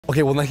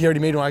Okay, well, he already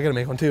made one. I gotta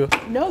make one too.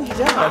 No, you don't.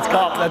 That's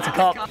cop. That's a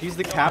cop. He's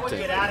the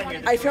captain.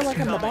 I feel like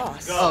I'm the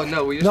boss. Oh,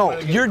 no, we just No,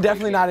 you're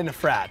definitely not in a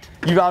frat.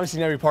 You've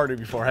obviously never partied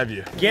before, have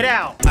you? Get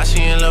out. I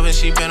she in love and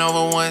she been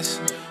over once.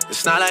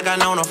 It's not like I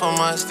known her for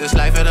months. This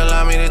life had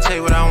allowed me to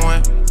take what I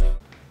want.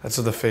 That's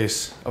what the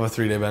face of a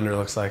 3-day bender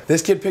looks like.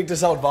 This kid picked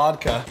us out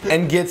vodka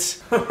and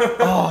gets,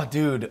 oh,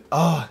 dude,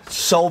 oh,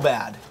 so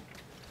bad.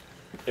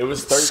 It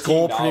was $13.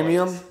 Skull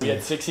Premium. We had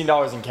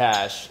 $16 in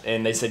cash,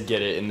 and they said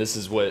get it, and this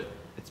is what.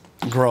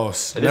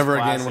 Gross. It Never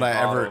is again would I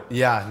plastic ever, bottle.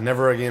 yeah,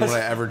 never again would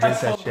I ever drink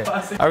that shit. All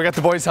right, we got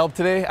the boys' help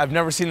today. I've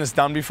never seen this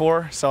done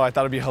before, so I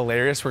thought it'd be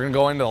hilarious. We're gonna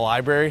go into the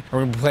library, and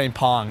we're gonna be playing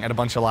Pong at a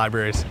bunch of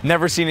libraries.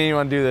 Never seen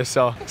anyone do this,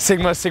 so.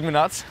 Sigma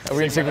nuts? Are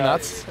we in Sigma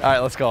nuts? All right,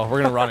 let's go.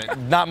 We're gonna run it.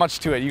 Not much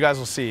to it, you guys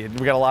will see.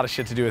 We got a lot of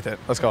shit to do with it.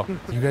 Let's go.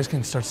 You guys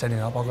can start setting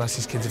up. I'll go ask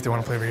these kids if they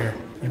wanna play over here.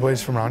 You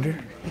boys from around here?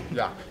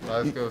 Yeah.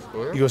 Let's go to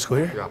school here. You go to school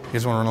here? Yeah. You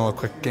guys wanna run a little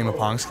quick game of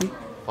Pong ski?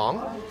 Pong?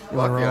 You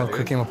wanna run a little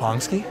quick game of Pong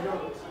ski?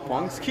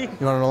 Pong ski? You want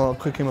to run a little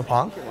quick game of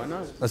Pong? Why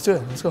not? Let's do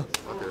it. Let's go.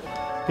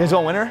 You guys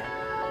want winner?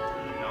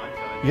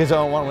 You guys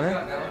don't want winner?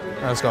 All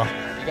right, let's go.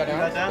 You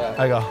got down?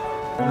 I go.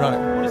 Run it.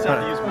 Run it.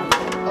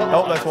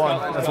 Oh, that's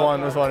one. That's one.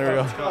 That's one. Here we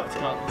go.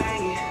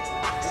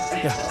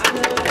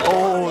 Yeah.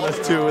 Oh,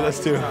 that's two.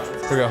 That's two.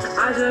 Here we go.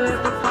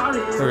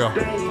 Here we go.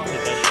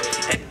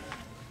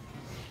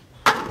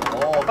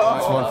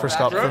 That's one first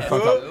cup. First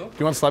fun cup. Do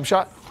you want slab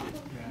shot?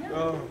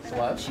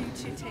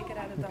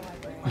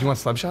 Do you want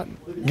slab shot?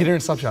 Get her in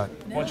slab shot.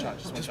 One shot.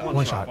 Just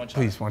One shot.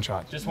 Please, one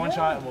shot. Just one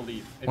shot, and we'll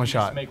leave. If One you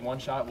shot. Just make one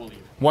shot, we'll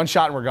leave. One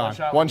shot and we're gone.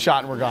 One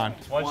shot and we're gone.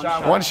 One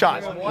shot. One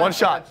shot. One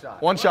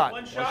shot. One shot.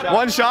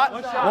 One shot.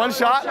 One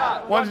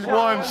shot.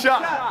 One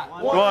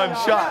shot. One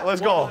shot.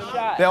 Let's go.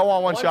 They all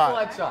want one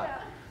shot.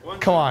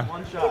 Come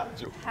on.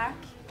 Pack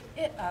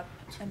it up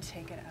and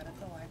take it out of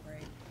the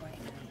library right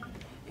now.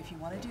 If you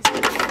want to do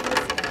something,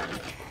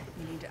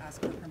 you need to ask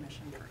for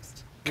permission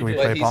first. Can we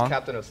But play he's Pong?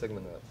 captain of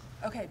Sigma Nuts.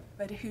 Okay,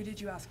 but who did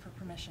you ask for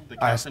permission? The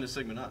captain is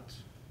Sigma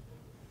Nuts.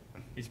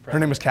 Her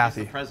name is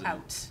Kathy. President.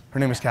 Out. Her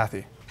name is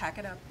Kathy. Pack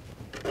it up.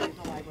 Leave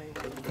the library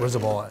right now. Where's the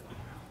ball at?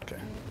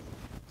 Okay.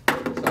 So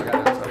I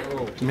got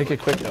answer. Make it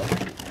quick though.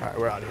 All right,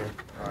 we're out of here.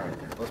 All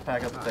right, let's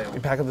pack up the table. We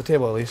pack up the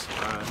table at least.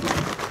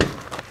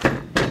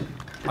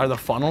 Are the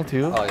funnel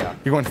too? Oh, yeah.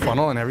 You're going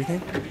funnel and everything?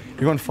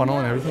 You're going funnel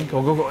and everything?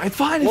 Go, go, go. It's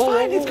fine, it's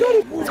fine, it's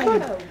good, it's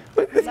good.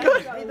 It's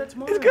good.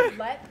 It's good.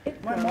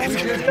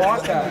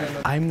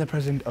 I'm the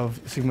president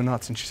of Sigma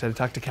Nuts, and she said to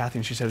talk to Kathy,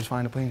 and she said it's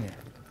fine to play in here.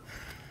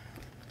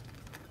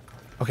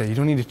 Okay, you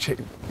don't need to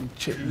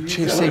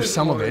save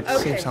some of it.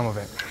 Okay. Save some of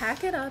it.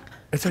 Pack it up.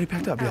 It's already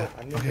packed up, yeah.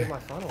 I need to Okay. get my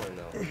funnel in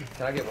though.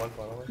 Can I get one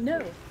funnel in?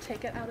 No,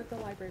 take it out of the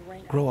library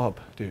right now. Grow up,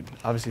 dude.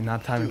 Obviously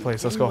not time and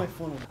place. Let's go.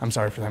 I'm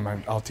sorry for them.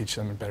 I'll teach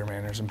them better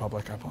manners in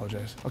public. I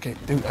apologize. Okay,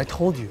 dude, I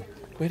told you.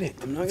 Quit it.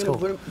 I'm not Let's gonna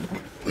go.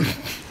 put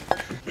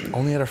him.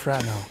 Only at a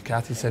frat now.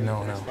 Kathy said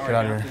no, no. Get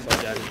out of here.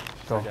 Sorry, Daddy.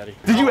 Go. Daddy.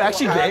 Did you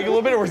actually beg a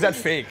little bit, or was that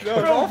fake?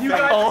 No, you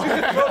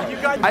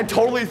guys. I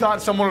totally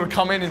thought someone would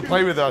come in and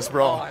play with us,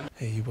 bro.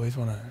 Hey, you boys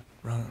want to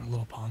run a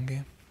little Pong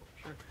game?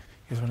 Sure.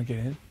 You guys want to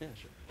get in? Yeah,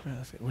 sure. All right,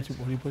 let's get,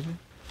 what are you boys name?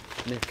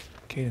 Nick.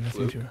 Kaden, nice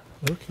to meet you.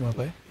 Luke, you want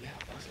to play? Yeah,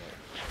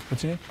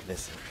 what's your name?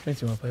 Listen.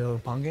 Thanks, you want to play a little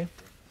Pong game?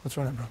 Let's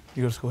run it, bro.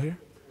 You go to school here?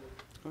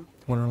 Huh?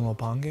 Want to run a little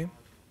Pong game?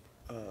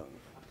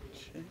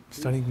 Shit.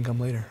 Studying can come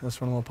later. Let's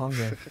run a little Pong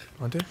game.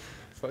 Want to?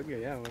 Fuck it,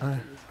 yeah. All right,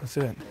 let's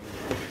do it.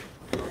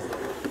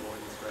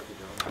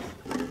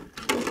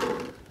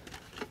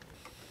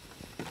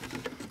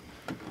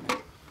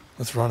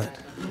 Let's run it.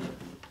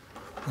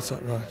 Let's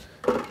not run it.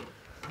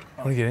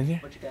 Want to get in here?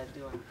 What you guys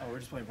doing? Oh, we're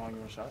just playing Pong. You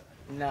want a shot?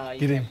 No, you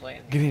Get in. can't play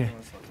it. Get in here.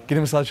 Get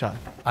him a sled shot.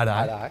 Eye to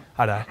eye.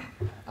 Eye to eye.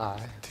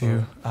 Aye.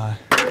 Two. Eye.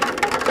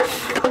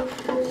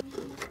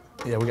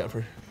 Yeah, we got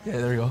for. Yeah,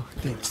 there we go.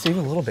 Dude, save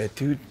a little bit,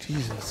 dude.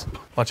 Jesus.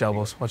 Watch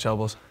elbows. Watch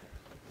elbows.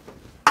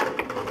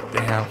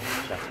 Damn.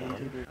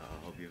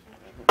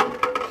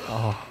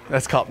 Oh,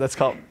 that's cup. That's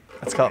cup.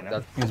 That's cup. You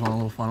guys want a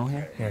little funnel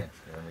here? Here.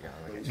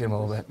 Give him a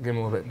little bit. Give him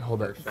a little bit. Hold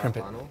that. Crimp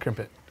it. Crimp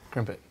it.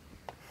 Crimp it.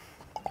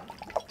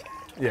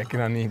 Yeah,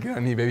 get on knee. Get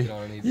on knee, baby.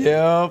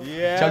 Yep.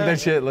 Yeah. Chug that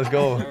shit. Let's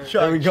go.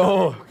 There we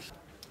go.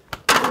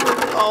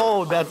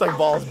 Oh, that's like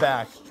balls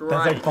back.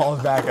 That's like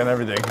balls back on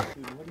everything.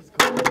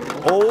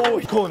 Oh,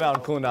 he's cooling down.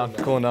 Cooling down.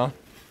 Cooling down.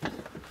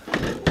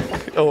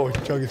 Oh,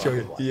 chug it, chug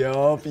it.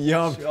 Yup,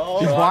 yup.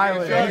 He's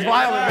violent. He's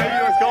violent,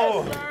 baby. Let's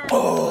go.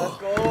 Oh,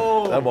 let's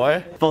go. That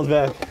boy. Balls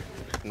back.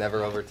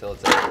 Never over till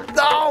it's over.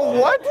 No,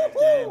 what?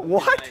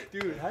 What?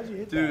 Dude, how'd you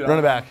hit that? Run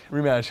it back.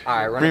 Rematch. All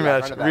right, run it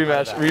back, rematch. run it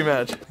back, Rematch. run it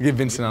back. Rematch. Give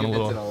Vincent on a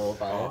little.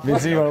 Vincent,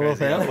 Vincent, you want a little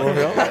fan? A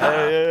little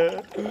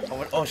fan?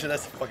 Yeah. Oh shit,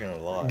 that's fucking a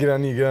lot. Get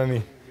on knee. Get on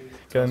knee.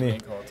 Get on knee.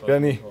 Get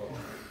on knee.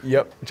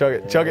 Yep. Chug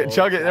it. Chug it.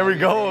 Chug it. There we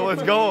go.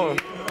 Let's go.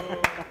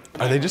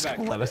 Are they just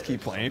gonna let us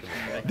keep playing?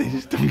 They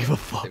just don't give a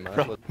fuck,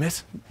 bro.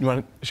 Miss, you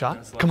want a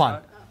shot? Come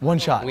on. One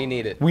shot. We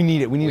need it. We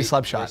need it. We need a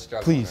slap shot.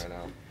 Please. Right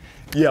now.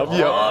 Yep,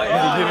 yep.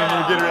 Get in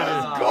here, get ready.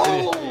 Go!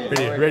 Right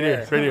here, right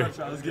here, right here.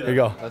 Here you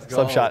go.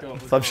 Slap shot,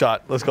 slap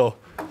shot. Let's go.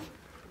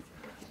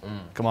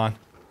 Come on.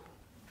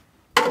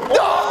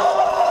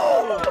 No!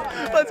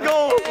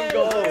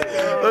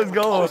 Let's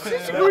go.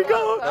 Here we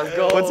go. Let's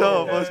go. What's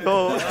up? Let's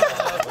go.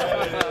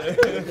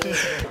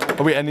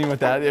 Are we ending with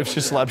that? If it's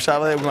just slap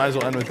shot with it, we might as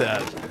well end with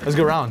that. Let's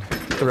go round.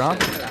 Good round?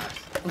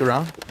 Good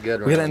round? Good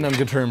round. We gotta end on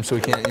good terms so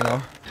we can't, you know.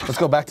 Let's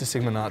go back to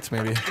Sigma Knots,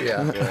 maybe.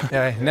 Yeah.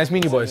 Yeah, hey, nice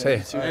meeting you, boys. Hey,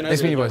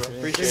 nice meeting you, boys.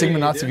 Sigma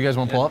Knots, if you guys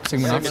want to pull up.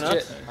 Sigma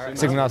Knots.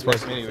 Sigma Knots,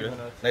 boys.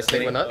 Nice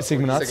Sigma Nuts?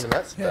 Sigma Knots. Sigma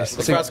Nuts? Yeah,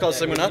 The crowd's called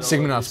Sigma Nuts?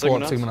 Sigma Knots,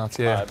 pull up Sigma Knots,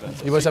 yeah.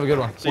 You boys have a good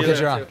one. We'll catch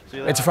you around.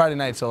 It's a Friday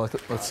night, so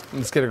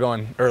let's get it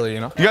going early, you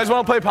know. You guys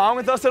want to play Pong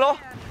with us at all?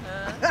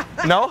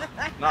 No?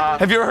 Nah.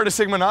 Have you ever heard of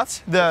Sigma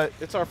Knots?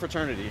 It's our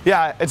fraternity.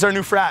 Yeah, it's our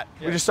new frat.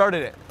 We just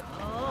started it.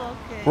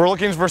 We're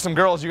looking for some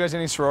girls. You guys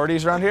any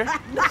sororities around here?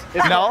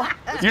 No?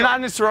 You're not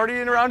in a sorority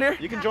around here?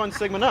 You can join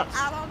Sigma Nuts.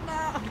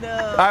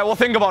 All right, well,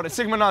 think about it.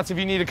 Sigma Knots if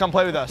you need to come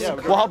play with us. Yeah,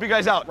 we'll help you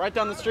guys out. Right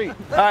down the street.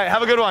 All right,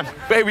 have a good one.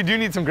 Hey, we do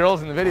need some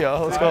girls in the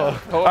video. Let's go.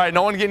 All right,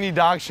 no one get any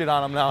dog shit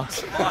on him now.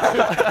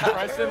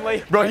 Preston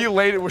late. Bro, he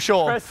laid it with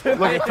show him.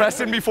 Look at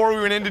Preston before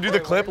we went in to do the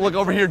clip. Look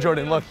over here,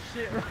 Jordan. Look.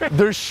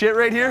 There's shit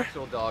right here.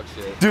 Actual dog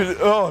shit.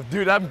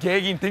 Dude, I'm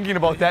gagging thinking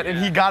about that, and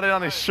he got it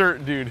on his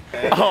shirt, dude.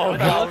 Oh,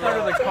 God. Look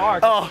under the car.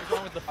 What's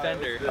wrong with the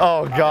fender?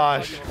 Oh,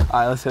 gosh. All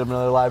right, let's hit up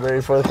another library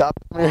before the cop.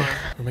 We're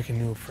making a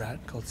new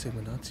frat called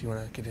Sigma Nuts. You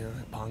want to get in on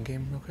a Pong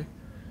game real quick?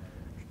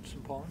 Some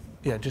Pong?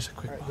 Yeah, just a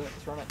quick Pong.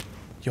 Let's run it.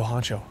 Yo,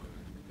 Honcho.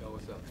 Yo,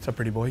 what's up? What's up,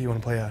 pretty boy? You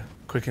want to play a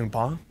quick game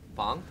Pong?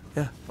 Pong?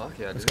 Yeah. Fuck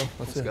yeah, Let's dude. go.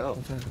 Let's go.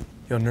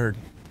 Yo, nerd.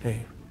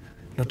 Hey,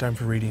 no time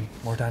for reading.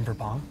 More time for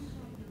Pong?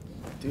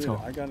 Dude,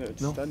 go. I gotta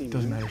No, study.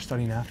 doesn't man. matter.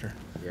 Studying after.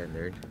 Yeah,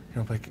 nerd.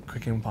 You want to play a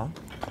quick game of Pong?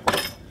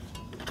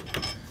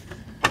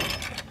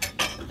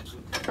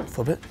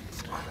 Flip it.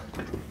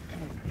 You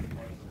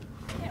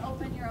can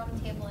open your own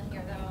table in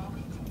here,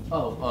 though.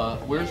 Oh,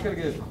 we're just gonna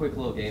get a quick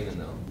little game in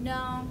though.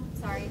 No,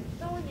 sorry.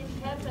 No, you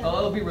haven't. Oh,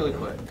 it'll be really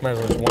quick. Might as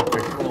well just one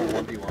quick. A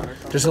little 1v1 or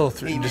something. Just a little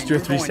three. Just do a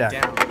three stack.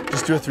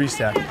 Just do a three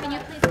stack. Can you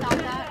please stop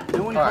that?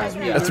 No one calls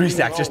me A three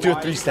stack. Just do a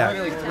three stack.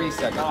 Only like 3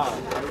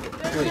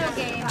 seconds. Video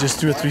game. Just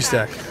do a three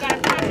stack.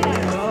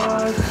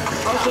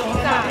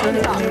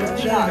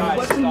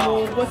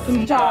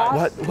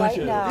 What?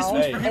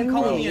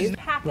 What?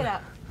 Pack it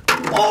up.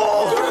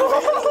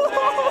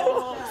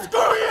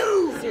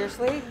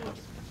 Seriously?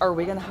 Are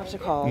we gonna have to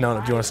call? No,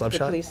 do you want a slap the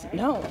shot? police?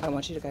 No, I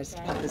want you guys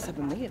to pack this up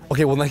and leave.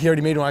 Okay, well, he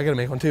already made one. I gotta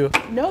make one too.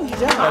 No, you don't.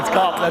 That's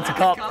cop. That's a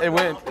cop. It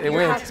went. It You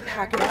went. have to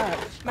pack it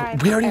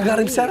up. We already got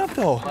him set up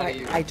though.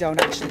 I don't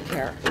actually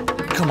care.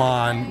 Come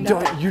on. No.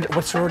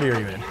 What sorority are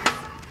you in?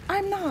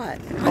 I'm not.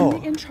 I'm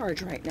Oh. in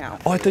charge right now.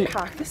 Oh, I thought you-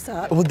 Pack this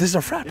up Well, this is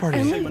our frat and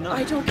party. leave.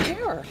 I don't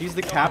care. He's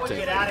the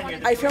captain.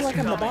 I feel like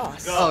I'm the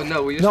boss. Oh,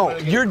 no, we just No, wanna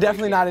get- you're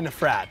definitely not in a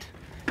frat.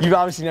 You've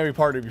obviously never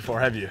partied before,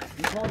 have you?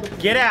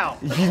 Get out.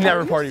 He's never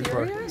Are you partied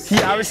before. serious? He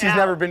obviously has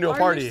never been to a Are you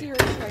party.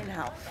 serious right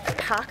now?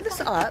 Pack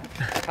this up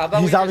How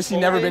about He's we just obviously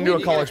never been to a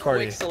get college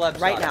party. quick celeb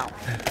right shot?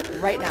 now.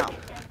 Right now.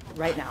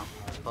 Right now.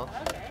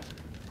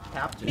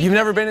 You've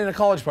never been in a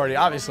college party,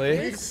 obviously.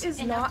 This is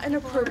not an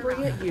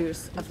appropriate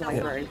use of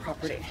library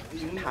property.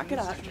 Pack it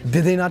up.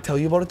 Did they not tell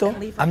you about it though?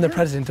 leave I'm the here.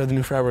 president of the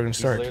new frat we're gonna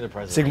start.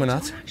 Sigma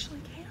Nuts. I actually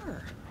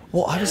care.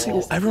 Well,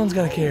 obviously, everyone's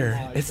gotta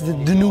care. It's the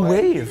new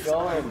wave.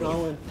 Oh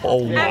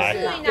my!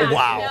 Absolutely not.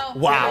 Wow!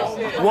 No. Wow!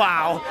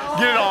 Wow!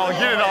 Get it all!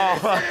 Get it all!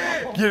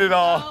 Get it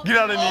all! Get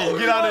out of knee!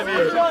 Get out of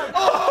knee!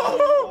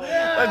 Oh,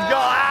 let's go!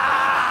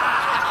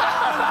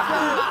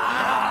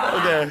 Ah!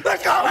 Okay.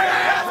 Let's go!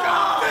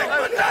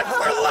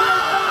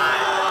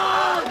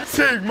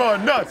 Sigma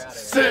Nuts!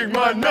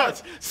 Sigma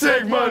Nuts!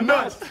 Sigma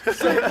Nuts!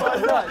 Sigma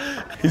Nuts!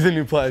 He's the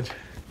new pledge.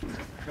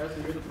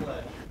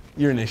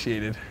 You're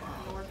initiated.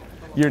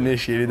 You're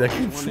initiated. That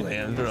can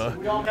slam, bro.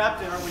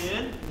 Captain, are we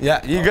in?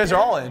 Yeah, you guys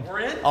are all in. We're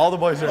in? All the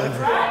boys are in.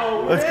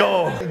 Let's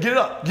go. Get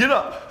up. Get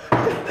up.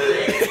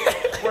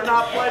 We're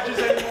not pledges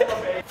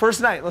anymore, baby. First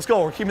night. Let's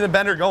go. We're keeping the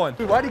bender going.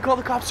 Dude, Why do you call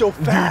the cops so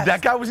fast?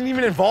 that guy wasn't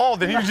even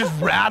involved, and he was just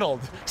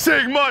rattled.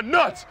 Sigma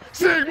Nuts!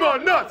 Sigma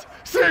Nuts!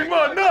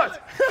 Sigma Nuts!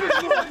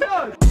 Sigma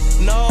Nuts!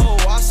 No,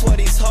 I swear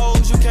these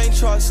hoes, you can't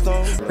trust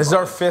them. This is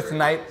our 5th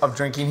night of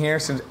drinking here.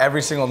 Since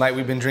every single night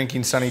we've been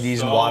drinking Sunny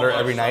D's and water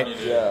every night.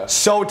 Yeah.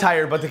 So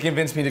tired, but they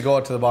convinced me to go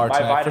out to the bar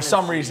tonight for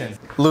some reason.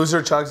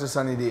 Loser chugs a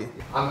Sunny D.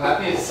 I'm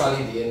happy it's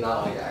Sunny D and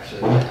not like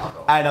actually like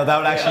alcohol. I know, that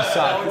would actually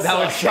suck. That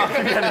would suck.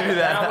 We gotta do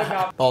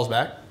that. Balls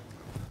back.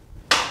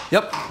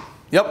 Yep.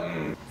 Yep.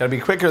 Gotta be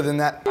quicker than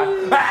that.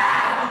 Little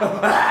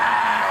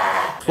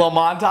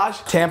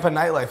montage. Tampa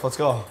nightlife. Let's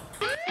go.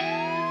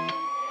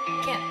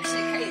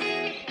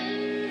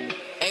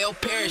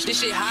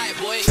 This shit high,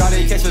 boy.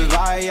 Shawty catch a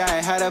vibe, yeah,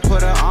 I had to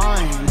put her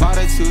on. Bought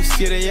a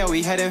 2-seater, yeah,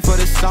 we heading for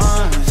the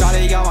sun.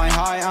 Shawty got my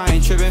high, I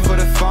ain't tripping for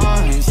the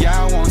funds.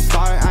 Yeah, I won't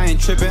start, I ain't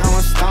tripping, I'm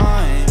a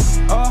stun.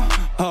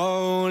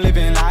 Oh,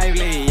 living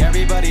lively.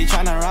 Everybody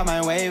tryna ride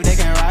my wave, they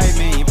can ride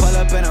me. Pull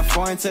up in a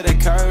foreign to the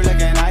curb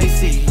looking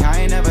icy. I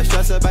ain't never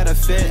stressed about a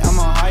fit, I'm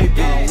a hype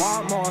bitch. I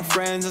want more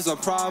friends, there's a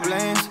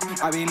problem.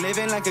 I be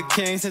living like a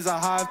king since I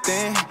hopped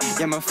in.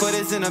 Yeah, my foot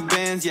is in the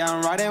bins, yeah,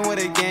 I'm riding with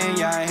a gang.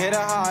 Yeah, I hit a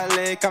hot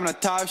lick, I'm the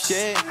top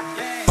shit.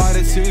 Bought a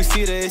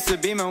 2-seater, it's a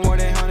Beamer, more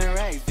than 100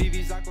 racks.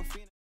 VV's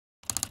Aquafina.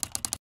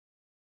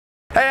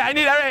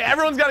 Hey,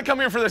 everyone's got to come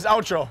here for this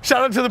outro.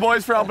 Shout out to the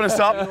boys for helping us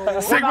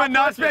up. Sigma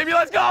nuts, baby,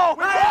 let's go!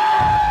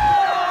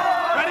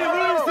 Ready,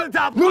 lose to the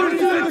top, lose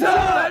to the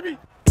top, baby!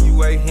 You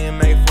wait here,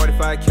 made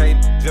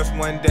 45K. Just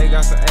one day,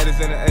 got some edits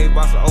in the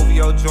A-box,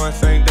 OVO joint,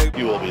 same day.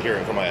 You will be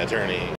hearing from my attorney.